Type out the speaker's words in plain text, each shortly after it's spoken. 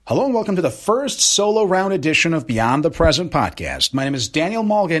Hello and welcome to the first solo round edition of Beyond the Present podcast. My name is Daniel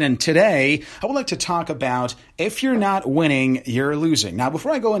Mulligan, and today I would like to talk about if you're not winning, you're losing. Now,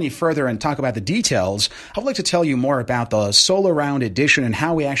 before I go any further and talk about the details, I would like to tell you more about the solo round edition and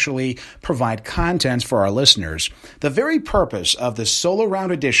how we actually provide content for our listeners. The very purpose of the solo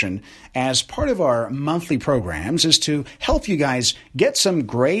round edition as part of our monthly programs is to help you guys get some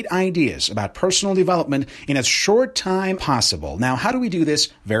great ideas about personal development in as short time possible. Now, how do we do this?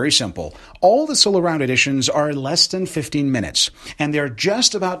 Very simple. All the solo round editions are less than 15 minutes, and they're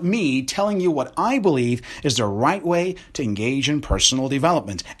just about me telling you what I believe is the right way to engage in personal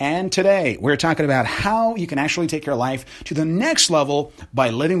development. And today, we're talking about how you can actually take your life to the next level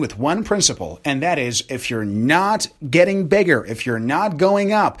by living with one principle, and that is if you're not getting bigger, if you're not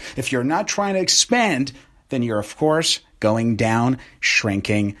going up, if you're not trying to expand, then you're, of course, going down,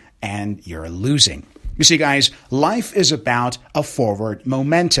 shrinking, and you're losing. You see, guys, life is about a forward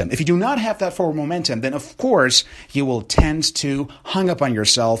momentum. If you do not have that forward momentum, then of course you will tend to hang up on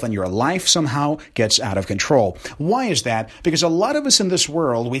yourself and your life somehow gets out of control. Why is that? Because a lot of us in this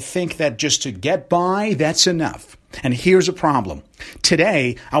world, we think that just to get by, that's enough. And here's a problem.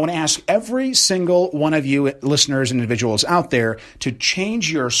 Today, I want to ask every single one of you listeners and individuals out there to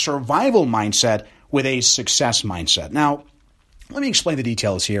change your survival mindset with a success mindset. Now, let me explain the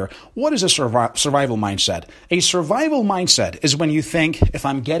details here. What is a survival mindset? A survival mindset is when you think, if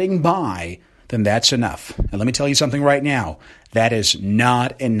I'm getting by, then that's enough. And let me tell you something right now. That is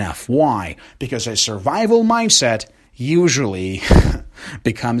not enough. Why? Because a survival mindset usually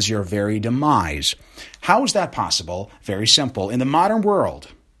becomes your very demise. How is that possible? Very simple. In the modern world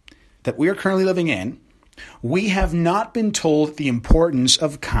that we are currently living in, we have not been told the importance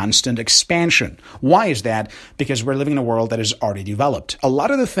of constant expansion. Why is that? Because we're living in a world that is already developed. A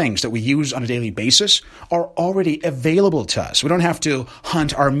lot of the things that we use on a daily basis are already available to us. We don't have to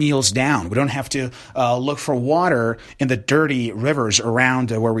hunt our meals down. We don't have to look for water in the dirty rivers around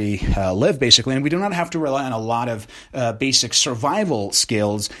where we live, basically. And we do not have to rely on a lot of basic survival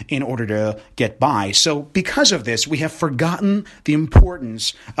skills in order to get by. So because of this, we have forgotten the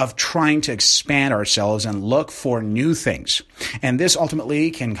importance of trying to expand ourselves and look for new things. And this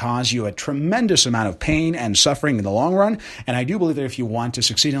ultimately can cause you a tremendous amount of pain and suffering in the long run. And I do believe that if you want to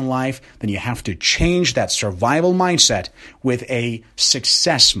succeed in life, then you have to change that survival mindset with a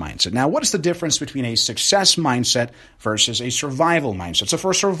success mindset. Now, what is the difference between a success mindset versus a survival mindset? So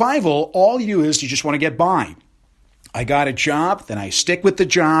for survival, all you do is you just want to get by. I got a job, then I stick with the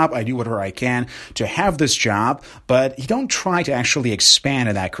job. I do whatever I can to have this job, but you don't try to actually expand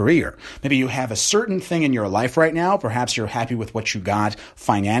in that career. Maybe you have a certain thing in your life right now. Perhaps you're happy with what you got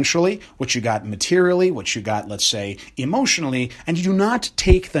financially, what you got materially, what you got, let's say, emotionally, and you do not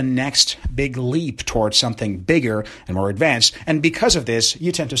take the next big leap towards something bigger and more advanced. And because of this,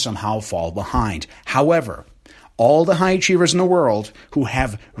 you tend to somehow fall behind. However, all the high achievers in the world who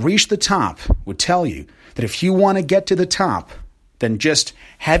have reached the top would tell you that if you want to get to the top, then just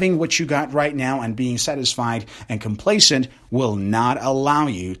having what you got right now and being satisfied and complacent will not allow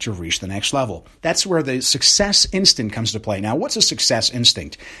you to reach the next level. That's where the success instinct comes to play. Now, what's a success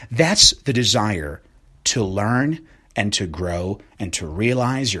instinct? That's the desire to learn and to grow and to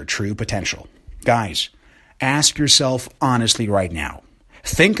realize your true potential. Guys, ask yourself honestly right now.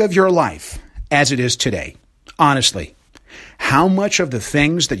 Think of your life as it is today. Honestly, how much of the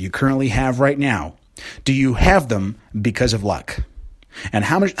things that you currently have right now do you have them because of luck? And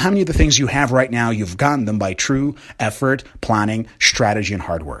how many of the things you have right now, you've gotten them by true effort, planning, strategy, and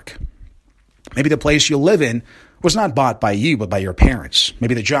hard work? Maybe the place you live in was not bought by you, but by your parents.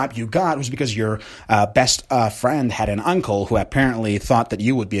 Maybe the job you got was because your best friend had an uncle who apparently thought that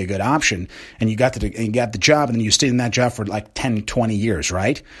you would be a good option, and you got the job, and then you stayed in that job for like 10, 20 years,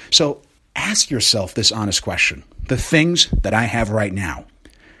 right? So ask yourself this honest question. The things that I have right now,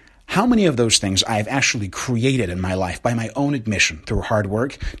 how many of those things I have actually created in my life by my own admission through hard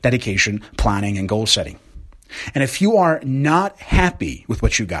work, dedication, planning, and goal setting? And if you are not happy with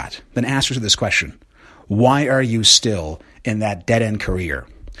what you got, then ask yourself this question. Why are you still in that dead-end career?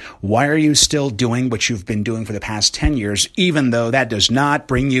 Why are you still doing what you've been doing for the past 10 years, even though that does not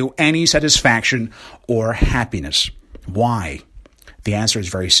bring you any satisfaction or happiness? Why? The answer is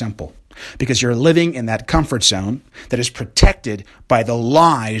very simple. Because you're living in that comfort zone that is protected by the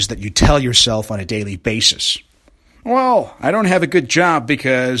lies that you tell yourself on a daily basis. Well, I don't have a good job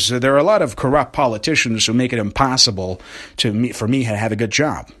because there are a lot of corrupt politicians who make it impossible for me to have a good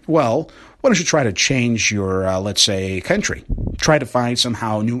job. Well, why don't you try to change your, let's say, country? Try to find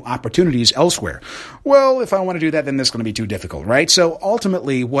somehow new opportunities elsewhere. Well, if I want to do that, then this is going to be too difficult, right? So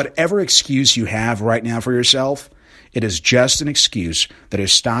ultimately, whatever excuse you have right now for yourself It is just an excuse that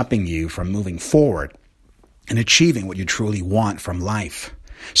is stopping you from moving forward and achieving what you truly want from life.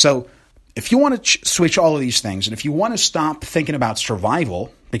 So if you want to switch all of these things, and if you want to stop thinking about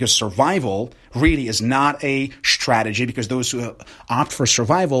survival, because survival really is not a strategy, because those who opt for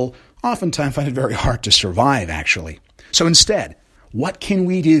survival oftentimes find it very hard to survive, actually. So instead, what can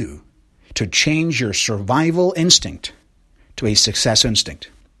we do to change your survival instinct to a success instinct?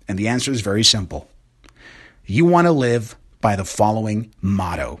 And the answer is very simple. You want to live by the following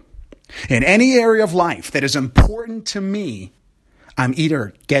motto. In any area of life that is important to me, I'm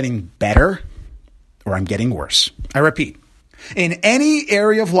either getting better or I'm getting worse. I repeat, in any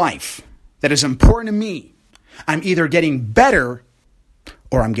area of life that is important to me, I'm either getting better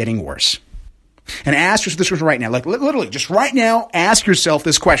or I'm getting worse. And ask yourself this question right now, like literally just right now, ask yourself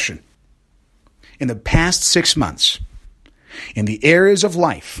this question. In the past 6 months, in the areas of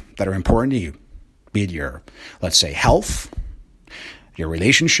life that are important to you, be it your, let's say, health, your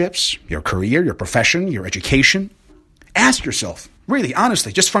relationships, your career, your profession, your education, ask yourself, really,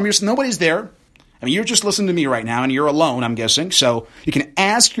 honestly, just from yourself, nobody's there. I mean, you're just listening to me right now and you're alone, I'm guessing. So you can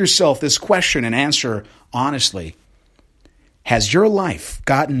ask yourself this question and answer honestly. Has your life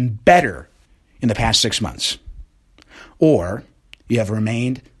gotten better in the past 6 months? Or you have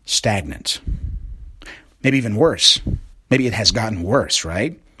remained stagnant? Maybe even worse. Maybe it has gotten worse,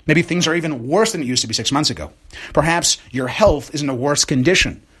 right? Maybe things are even worse than it used to be 6 months ago. Perhaps your health is in a worse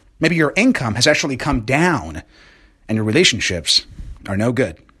condition. Maybe your income has actually come down and your relationships are no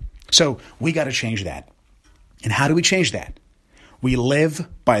good. So we got to change that. And how do we change that? We live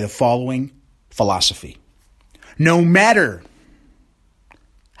by the following philosophy. No matter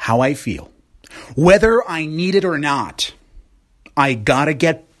how I feel, whether I need it or not, I got to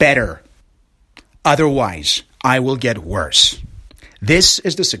get better. Otherwise, I will get worse. This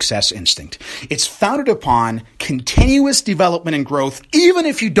is the success instinct. It's founded upon continuous development and growth, even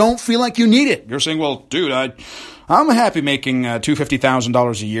if you don't feel like you need it. You're saying, well, dude, I'm happy making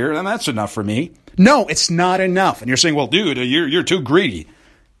 $250,000 a year, and that's enough for me. No, it's not enough. And you're saying, well, dude, you're too greedy.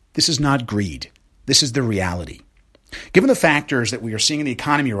 This is not greed. This is the reality. Given the factors that we are seeing in the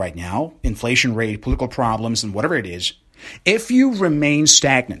economy right now, inflation rate, political problems, and whatever it is, if you remain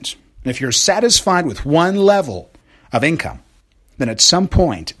stagnant, and if you're satisfied with one level of income, then at some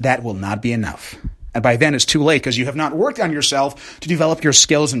point that will not be enough. And by then it's too late because you have not worked on yourself to develop your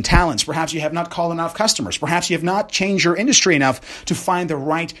skills and talents. Perhaps you have not called enough customers. Perhaps you have not changed your industry enough to find the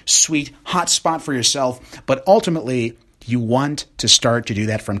right, sweet, hot spot for yourself. But ultimately, you want to start to do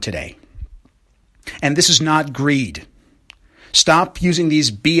that from today. And this is not greed. Stop using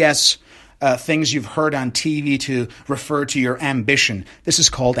these BS things you've heard on TV to refer to your ambition. This is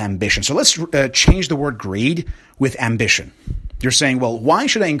called ambition. So let's change the word greed with ambition. You're saying, well, why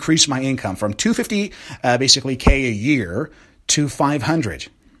should I increase my income from $250 basically K a year to $500?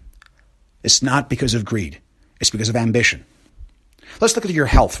 It's not because of greed. It's because of ambition. Let's look at your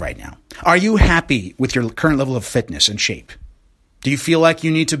health right now. Are you happy with your current level of fitness and shape? Do you feel like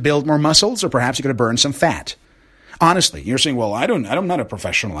you need to build more muscles, or perhaps you're going to burn some fat? Honestly, you're saying, well, I'm not a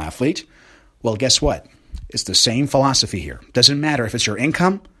professional athlete. Well, guess what? It's the same philosophy here. Doesn't matter if it's your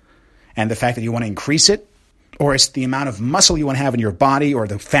income and the fact that you want to increase it, or it's the amount of muscle you want to have in your body or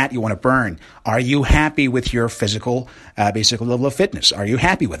the fat you want to burn. Are you happy with your physical, basic level of fitness? Are you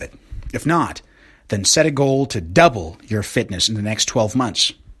happy with it? If not, then set a goal to double your fitness in the next 12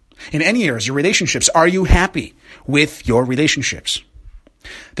 months. In any areas, your relationships, are you happy with your relationships?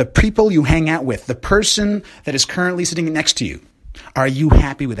 The people you hang out with, the person that is currently sitting next to you, are you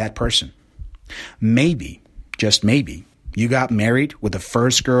happy with that person? Maybe, just maybe, you got married with the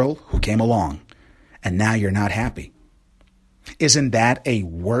first girl who came along, and now you're not happy. Isn't that a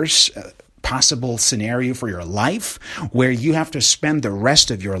worse possible scenario for your life, where you have to spend the rest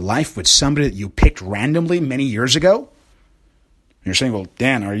of your life with somebody that you picked randomly many years ago? You're saying, well,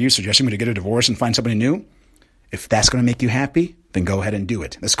 Dan, are you suggesting me to get a divorce and find somebody new? If that's going to make you happy, then go ahead and do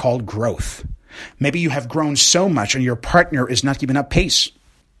it. That's called growth. Maybe you have grown so much and your partner is not keeping up pace.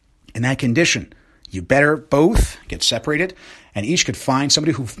 In that condition, you better both get separated, and each could find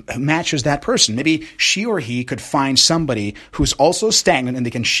somebody who matches that person. Maybe she or he could find somebody who's also stagnant and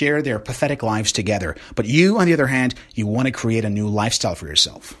they can share their pathetic lives together. But you, on the other hand, you want to create a new lifestyle for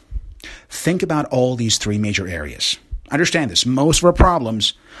yourself. Think about all these three major areas. Understand this. Most of our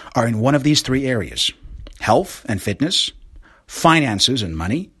problems are in one of these three areas: health and fitness, finances and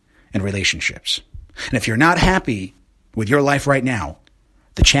money, and relationships. And if you're not happy with your life right now,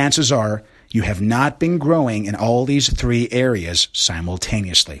 the chances are you have not been growing in all these three areas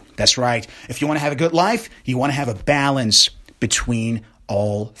simultaneously. That's right. If you want to have a good life, you want to have a balance between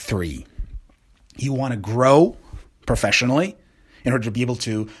all three. You want to grow professionally, in order to be able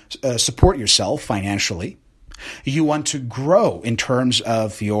to support yourself financially. You want to grow in terms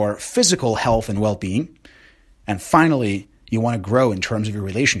of your physical health and well-being. And finally, you want to grow in terms of your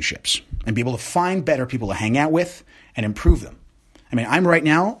relationships and be able to find better people to hang out with and improve them. I mean, I'm right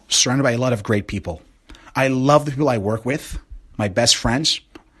now surrounded by a lot of great people. I love the people I work with, my best friends.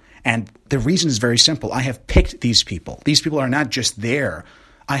 And the reason is very simple. I have picked these people. These people are not just there.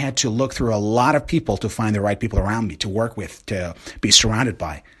 I had to look through a lot of people to find the right people around me to work with, to be surrounded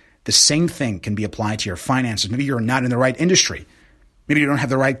by. The same thing can be applied to your finances. Maybe you're not in the right industry. Maybe you don't have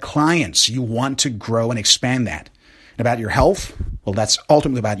the right clients. You want to grow and expand that. And about your health, well, that's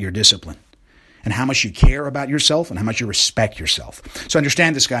ultimately about your discipline and how much you care about yourself and how much you respect yourself. So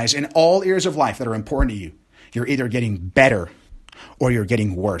understand this, guys. In all areas of life that are important to you, you're either getting better or you're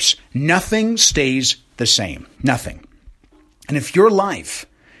getting worse. Nothing stays the same. Nothing. And if your life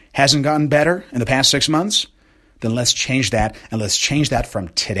hasn't gotten better in the past 6 months, then let's change that, and let's change that from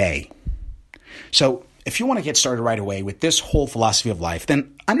today. So if you want to get started right away with this whole philosophy of life,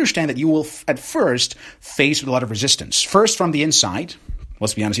 then understand that you will at first face with a lot of resistance. First from the inside.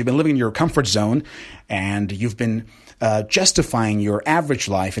 Let's be honest, you've been living in your comfort zone, and you've been justifying your average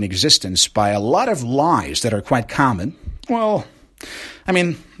life and existence by a lot of lies that are quite common. Well, I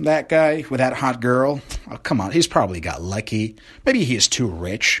mean, that guy with that hot girl, oh, come on, he's probably got lucky. Maybe he is too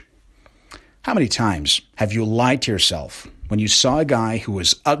rich. How many times have you lied to yourself when you saw a guy who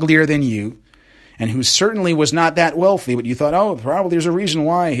was uglier than you and who certainly was not that wealthy, but you thought, oh, probably there's a reason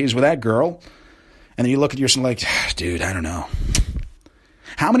why he's with that girl. And then you look at yourself like, dude, I don't know.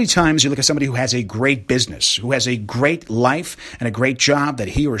 How many times you look at somebody who has a great business, who has a great life and a great job that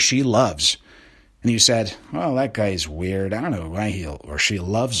he or she loves, and you said, well, that guy's weird. I don't know why he or she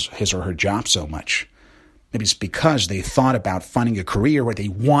loves his or her job so much. Maybe it's because they thought about finding a career where they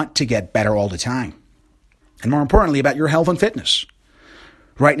want to get better all the time. And more importantly, about your health and fitness.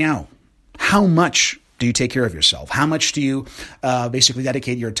 Right now, how much do you take care of yourself? How much do you basically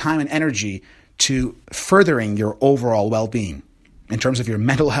dedicate your time and energy to furthering your overall well-being? In terms of your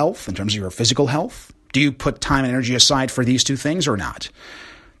mental health, in terms of your physical health? Do you put time and energy aside for these two things or not?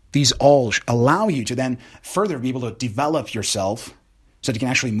 These all allow you to then further be able to develop yourself so that you can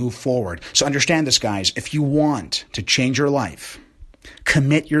actually move forward. So understand this, guys. If you want to change your life,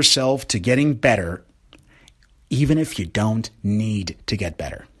 commit yourself to getting better, even if you don't need to get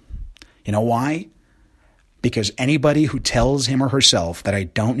better. You know why? Because anybody who tells him or herself that I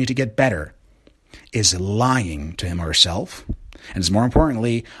don't need to get better is lying to him or herself, and is more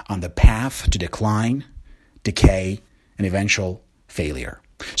importantly on the path to decline, decay, and eventual failure.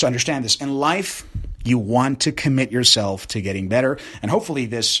 So understand this. In life, you want to commit yourself to getting better. And hopefully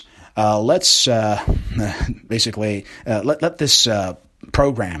this, let this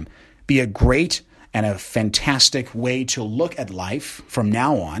program be a great and a fantastic way to look at life from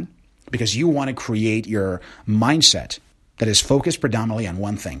now on, because you want to create your mindset that is focused predominantly on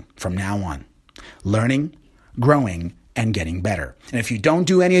one thing from now on: learning, growing, and getting better. And if you don't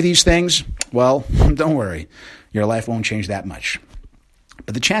do any of these things, well, don't worry. Your life won't change that much.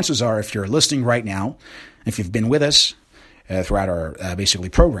 But the chances are, if you're listening right now, if you've been with us throughout our basically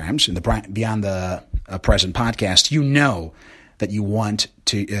programs in the Beyond the Present podcast, you know that you want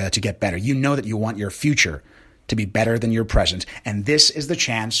to get better. You know that you want your future to be better than your present. And this is the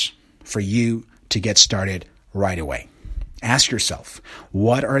chance for you to get started right away. Ask yourself,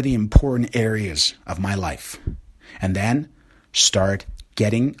 what are the important areas of my life? And then start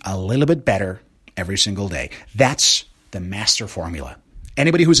getting a little bit better every single day. That's the master formula.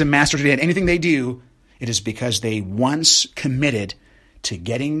 Anybody who's a master today at anything they do, it is because they once committed to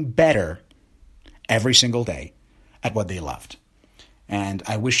getting better every single day at what they loved. And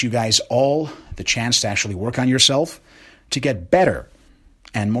I wish you guys all the chance to actually work on yourself, to get better,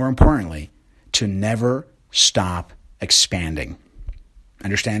 and more importantly, to never stop expanding.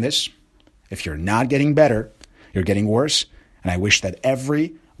 Understand this? If you're not getting better, you're getting worse. And I wish that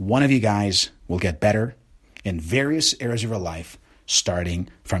every one of you guys will get better in various areas of your life, starting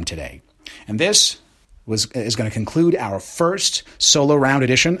from today. And this is going to conclude our first solo round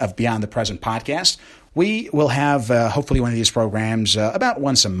edition of Beyond the Present podcast. We will have hopefully one of these programs about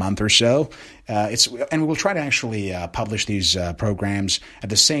once a month or so. And we'll try to actually publish these programs at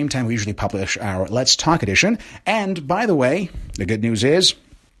the same time we usually publish our Let's Talk edition. And by the way, the good news is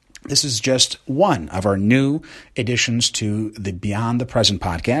this is just one of our new additions to the Beyond the Present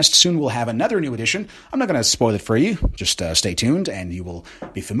podcast. Soon we'll have another new edition. I'm not going to spoil it for you. Just stay tuned and you will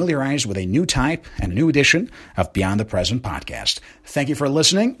be familiarized with a new type and a new edition of Beyond the Present podcast. Thank you for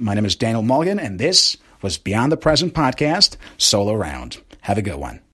listening. My name is Daniel Mulligan, and this was Beyond the Present podcast, Solo Round. Have a good one.